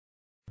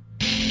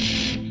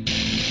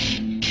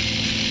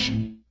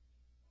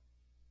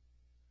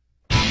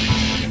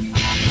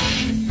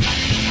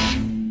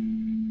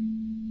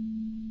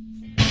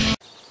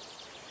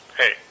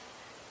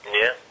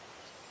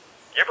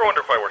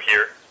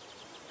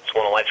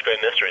life's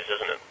great mysteries,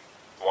 isn't it?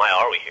 Why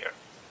are we here?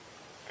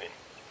 I mean,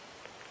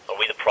 are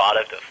we the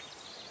product of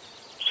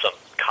some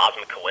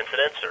cosmic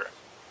coincidence, or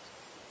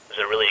is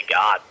there really a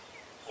God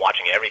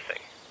watching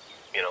everything,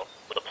 you know,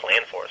 with a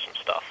plan for us and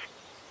stuff?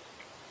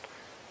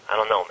 I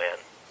don't know, man,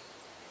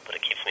 but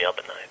it keeps me up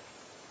at night.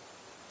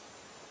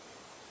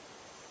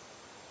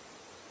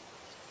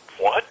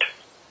 What?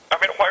 I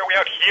mean, why are we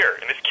out here,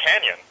 in this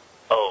canyon?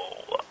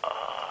 Oh,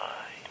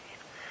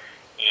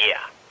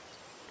 yeah.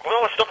 What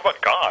all this stuff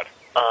about God?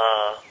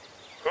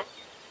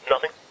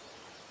 Nothing.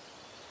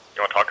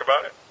 You want to talk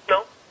about it?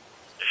 No.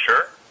 You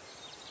sure?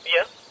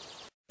 Yeah.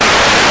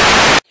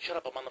 Shut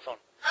up, I'm on the phone.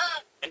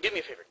 And do me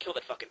a favor, kill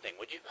that fucking thing,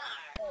 would you?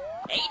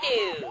 Hey,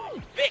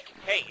 dude! Vic!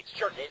 Hey, it's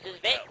Church. This is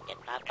Vic.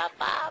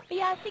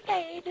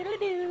 P-I-C-K,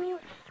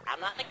 I'm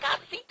not in the car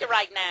seat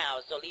right now,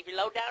 so leave your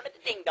load down at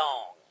the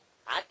ding-dong.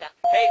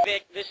 Hey,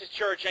 Vic, this is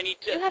Church. I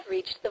need to... You have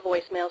reached the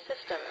voicemail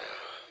system.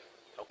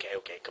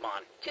 Okay, come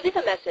on. To leave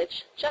a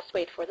message, just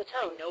wait for the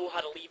I tone. know how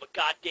to leave a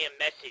goddamn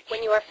message.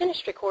 When you are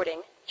finished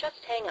recording,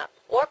 just hang up,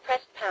 or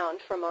press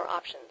pound for more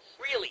options.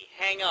 Really,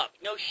 hang up.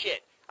 No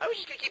shit. I was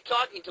just gonna keep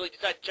talking until he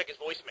decided to check his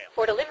voicemail.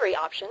 For delivery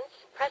options,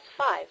 press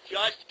 5.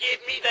 Just give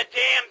me the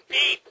damn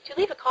beep! To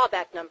leave a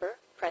callback number,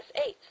 press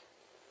 8.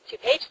 To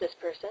page this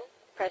person,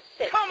 press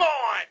 6. Come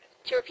on!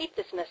 To repeat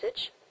this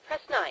message,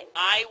 press 9.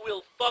 I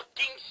will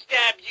fucking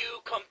stab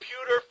you,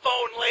 computer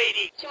phone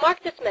lady! To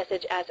mark this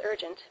message as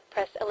urgent,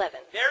 press 11.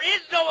 There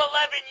is no 11,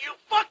 you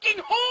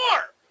fucking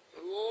whore!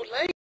 Ooh,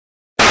 lady.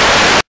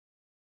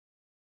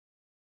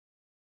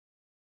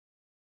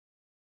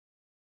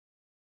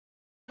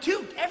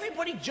 Dude,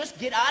 everybody just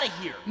get out of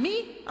here.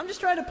 Me? I'm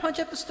just trying to punch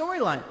up the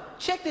storyline.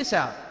 Check this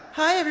out.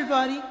 Hi,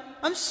 everybody.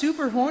 I'm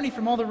super horny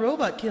from all the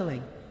robot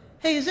killing.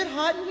 Hey, is it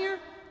hot in here?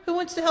 Who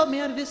wants to help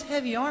me out of this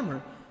heavy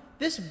armor?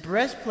 This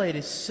breastplate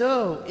is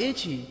so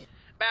itchy.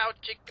 Bow,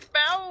 chicka,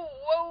 bow,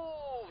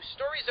 whoa.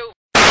 Story's over.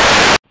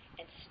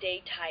 And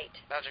stay tight.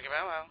 Bow, chicka,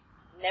 bow, wow.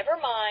 Never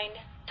mind.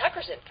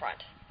 Tucker's in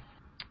front.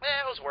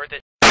 It was worth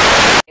it.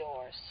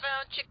 Yours.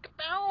 Bow, chicka,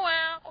 bow,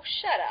 wow. Oh,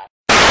 shut up.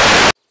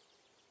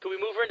 Could we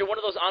move her into one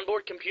of those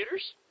onboard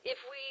computers? If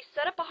we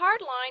set up a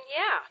hard line,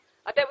 yeah.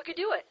 I bet we could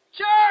do it.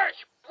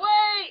 Church,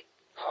 wait!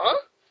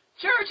 Huh?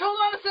 Church, hold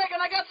on a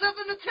second. I got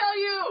something to tell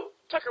you.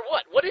 Tucker,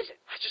 what? What is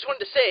it? I just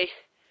wanted to say,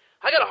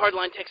 I got a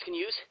hardline text can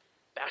use.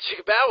 Bow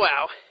chicka bow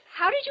wow.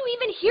 How did you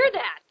even hear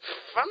that?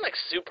 I'm like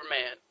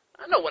Superman.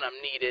 I know when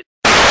I'm needed.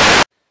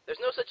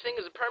 There's no such thing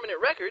as a permanent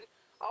record.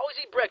 Always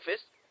eat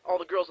breakfast. All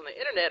the girls on the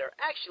internet are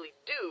actually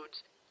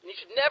dudes. And you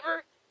should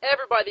never,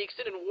 ever buy the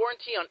extended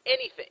warranty on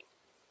anything.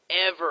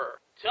 Ever.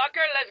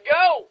 Tucker, let's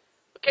go.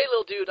 Okay,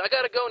 little dude, I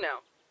gotta go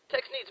now.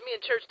 Tex needs me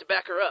and Church to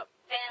back her up.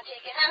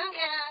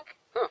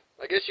 Huh,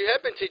 I guess you have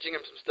been teaching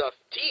him some stuff.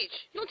 Teach?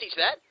 You don't teach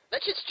that.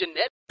 That shit's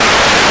genetic.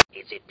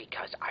 Is it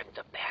because I'm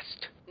the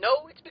best?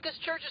 No, it's because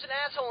Church is an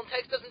asshole and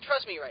Tex doesn't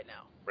trust me right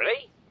now.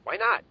 Really?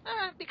 Why not?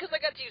 Because I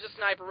got to use a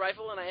sniper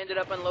rifle and I ended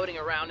up unloading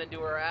a round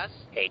into her ass.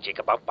 Hey,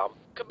 chicka bum bum.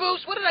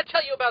 Caboose, what did I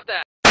tell you about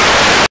that?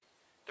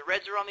 The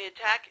Reds are on the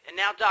attack, and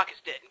now Doc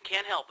is dead and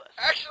can't help us.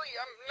 Actually,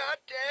 I'm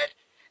not dead.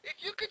 If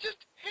you could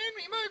just hand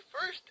me my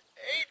first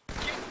aid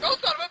kit. Oh,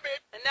 son of a bitch.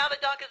 And now that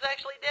Doc is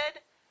actually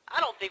dead, I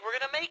don't think we're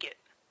gonna make it.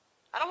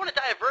 I don't want to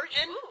die a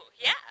virgin. Ooh,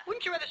 yeah.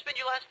 Wouldn't you rather spend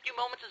your last few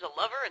moments as a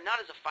lover and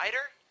not as a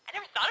fighter? I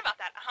never thought about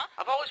that,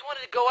 I've always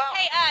wanted to go out.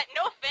 Hey,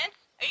 no offense.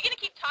 Are you gonna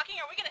keep talking,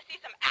 or are we gonna see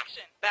some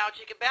action? Bow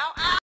chicken bow.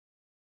 Ah!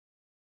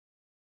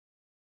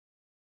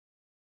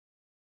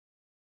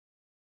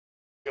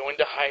 Go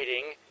into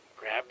hiding,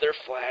 grab their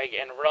flag,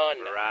 and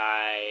run.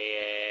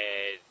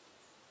 Riot.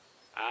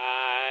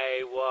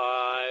 I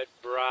want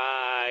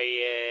Brian.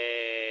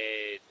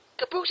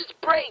 Caboose, it's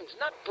Brains,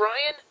 not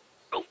Brian.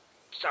 Oh,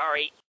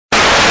 sorry.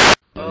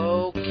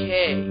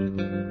 Okay.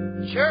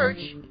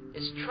 Church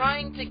is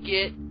trying to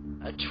get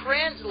a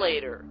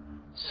translator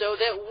so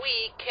that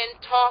we can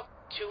talk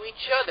to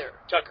each other.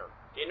 Tucker,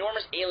 the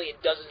enormous alien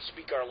doesn't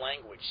speak our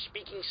language.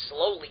 Speaking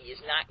slowly is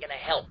not gonna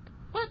help.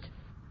 What?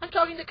 I'm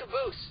talking to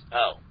Caboose.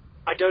 Oh.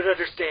 I don't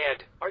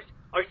understand. Are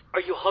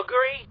you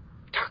hungry?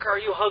 Tucker, are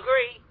you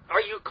hungry? Are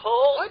you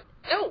cold? What?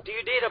 No. Do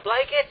you need a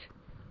blanket?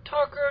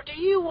 Tucker, do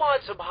you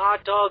want some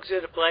hot dogs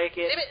in a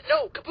blanket? Damn it,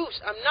 no, Caboose,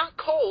 I'm not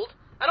cold.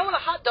 I don't want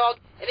a hot dog,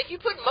 and if you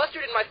put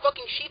mustard in my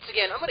fucking sheets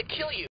again, I'm gonna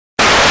kill you.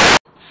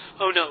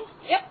 Oh, no.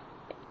 Yep.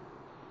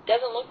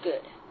 Doesn't look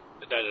good.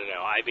 No.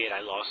 I mean,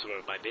 I lost one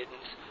of my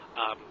mittens.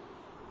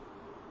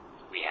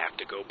 We have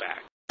to go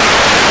back.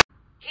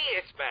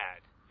 It's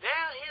bad.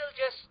 Now he'll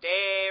just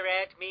stare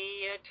at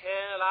me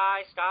until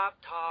I stop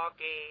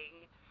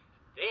talking.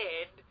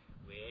 Then,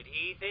 when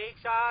he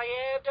thinks I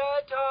am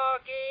done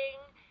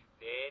talking,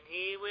 then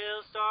he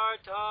will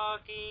start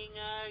talking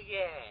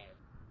again.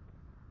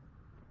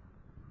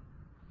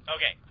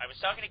 Okay, I was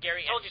talking to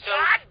Gary and... Told you so.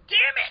 God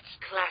damn it!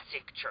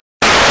 Classic church.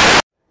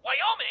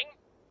 Wyoming!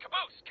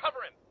 Caboose,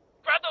 cover him!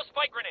 Grab those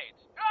spike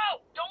grenades! No!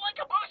 Don't let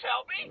Caboose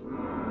help me!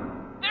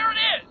 There it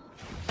is!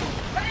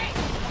 Hey!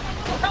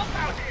 Someone help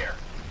out here!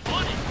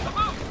 On it!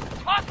 Caboose!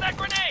 Toss that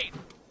grenade!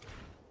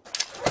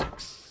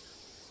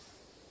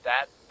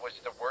 That was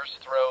the worst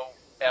throw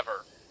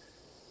ever.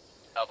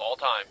 Of all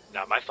time.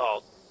 Not my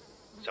fault.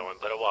 Someone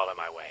put a wall in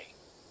my way.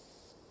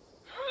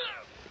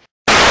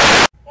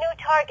 New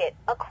target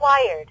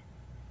acquired.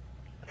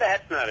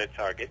 That's not a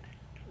target.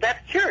 That's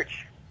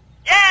Church.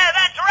 Yeah,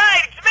 that's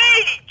right. It's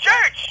me,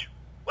 Church.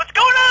 What's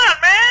going on,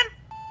 man?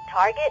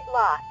 Target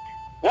locked.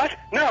 What?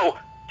 No!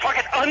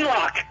 Target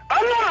unlock!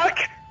 Unlock!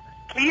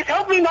 Please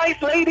help me, nice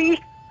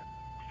lady!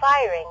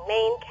 Firing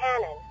main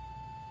cannon.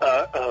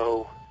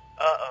 Uh-oh.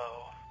 Uh-oh.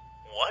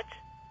 What?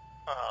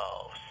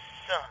 Oh,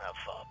 son of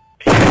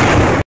a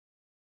bitch.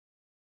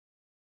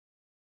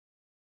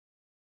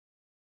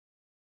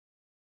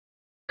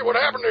 What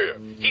happened to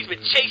you? He's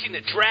been chasing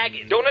the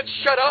dragon. Donut,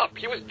 shut up.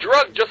 He was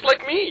drugged just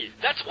like me.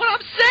 That's what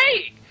I'm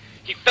saying.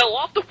 He fell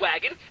off the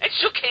wagon and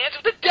shook hands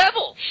with the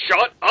devil.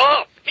 Shut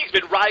up. He's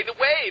been riding the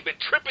wave and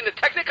tripping the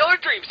Technicolor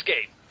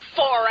Dreamscape.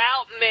 Far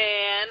out,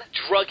 man.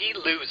 Druggy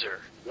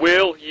loser.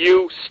 Will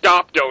you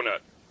stop,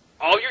 Donut?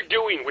 All you're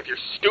doing with your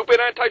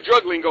stupid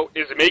anti-drug lingo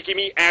is making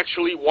me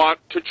actually want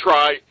to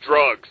try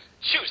drugs.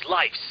 Choose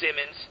life,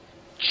 Simmons.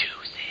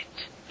 Choose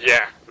it.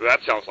 Yeah,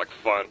 that sounds like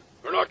fun.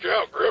 I knocked you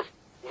out, Griff.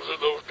 Was it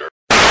those dirt?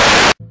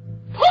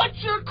 Put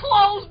your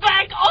clothes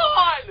back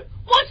on!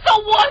 What's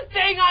the one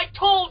thing I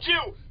told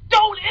you?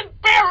 Don't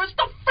embarrass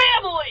the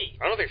family!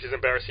 I don't think she's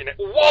embarrassing it.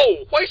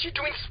 Whoa! Why is she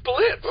doing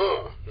splits?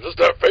 Is this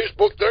that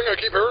Facebook thing I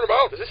keep hearing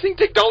about? Does this thing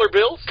take dollar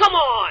bills? Come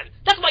on!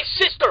 That's my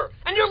sister,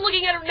 and you're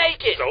looking at her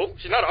naked! So?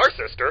 She's not our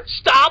sister.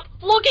 Stop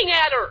looking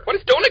at her! Why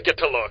does Donut get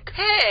to look?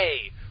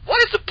 Hey, why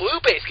does the blue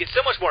base get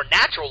so much more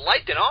natural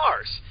light than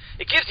ours?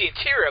 It gives the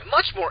interior a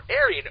much more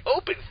airy and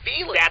open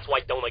feeling. That's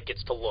why Donut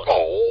gets to look.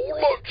 Oh,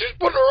 look, she's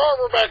putting her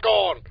armor back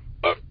on.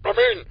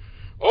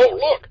 Oh,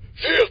 look,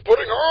 she is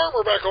putting her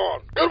armor back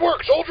on. Good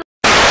work, soldier.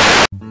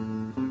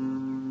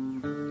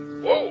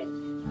 Whoa,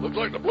 looks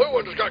like the blue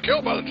one just got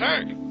killed by the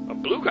tank. A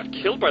blue got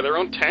killed by their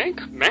own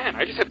tank? Man,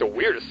 I just had the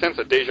weirdest sense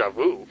of deja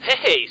vu.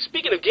 Hey,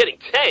 speaking of getting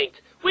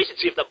tanked, we should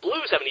see if the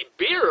blues have any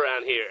beer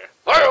around here.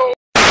 Hi-oh.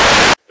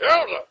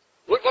 Yowza,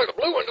 looks like the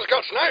blue one just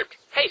got sniped.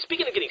 Hey,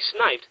 speaking of getting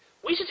sniped,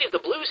 we should see if the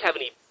blues have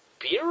any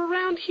beer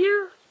around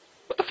here?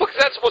 What the fuck is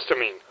that supposed to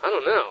mean? I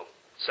don't know.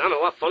 Sounded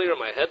a lot funnier in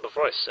my head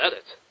before I said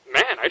it.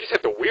 Man, I just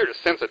had the weirdest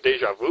sense of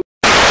deja vu.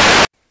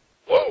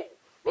 Whoa,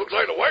 looks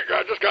like the white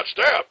guy just got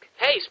stabbed.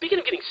 Hey, speaking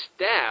of getting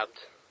stabbed,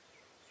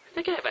 I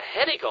think I have a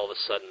headache all of a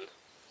sudden.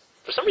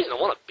 For some reason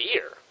I want a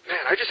beer.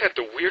 Man, I just had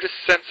the weirdest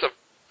sense of...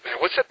 Man,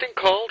 what's that thing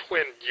called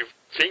when you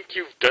think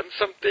you've done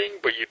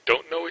something, but you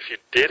don't know if you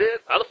did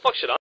it? How the fuck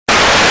should I...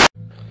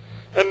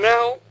 And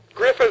now,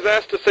 Griff has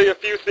asked to say a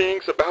few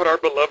things about our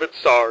beloved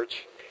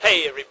Sarge.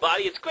 Hey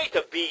everybody, it's great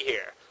to be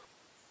here.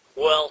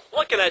 Well,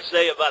 what can I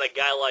say about a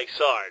guy like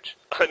Sarge?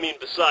 I mean,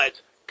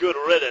 besides, good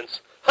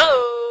riddance.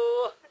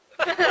 Ho!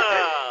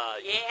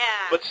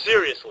 Yeah. But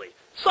seriously,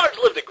 Sarge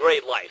lived a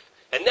great life,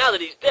 and now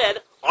that he's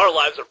dead, our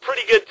lives are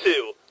pretty good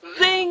too.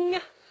 Zing!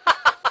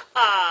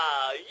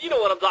 You know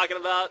what I'm talking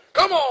about?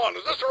 Come on,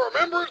 is this a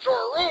remembrance or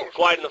a roast?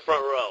 Quiet in the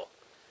front row.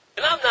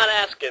 And I'm not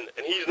asking,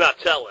 and he's not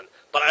telling,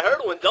 but I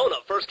heard when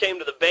Donut first came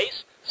to the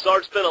base,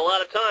 Sarge spent a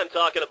lot of time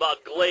talking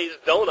about glazed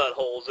donut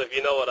holes, if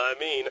you know what I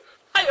mean.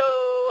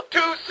 Hi-yo!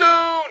 Too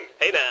soon!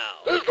 Hey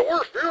now. This is the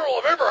worst funeral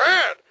I've ever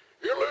had.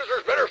 You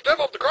losers better step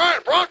up the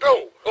crying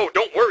pronto. Oh,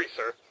 don't worry,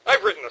 sir.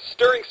 I've written a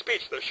stirring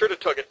speech that's sure to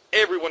tug at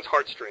everyone's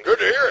heartstrings. Good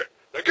to hear it.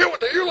 Now get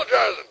with the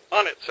eulogizing.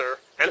 On it, sir.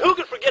 And who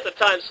could forget the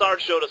time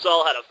Sarge showed us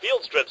all how to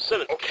field strip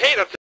Simmons? Okay,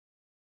 that's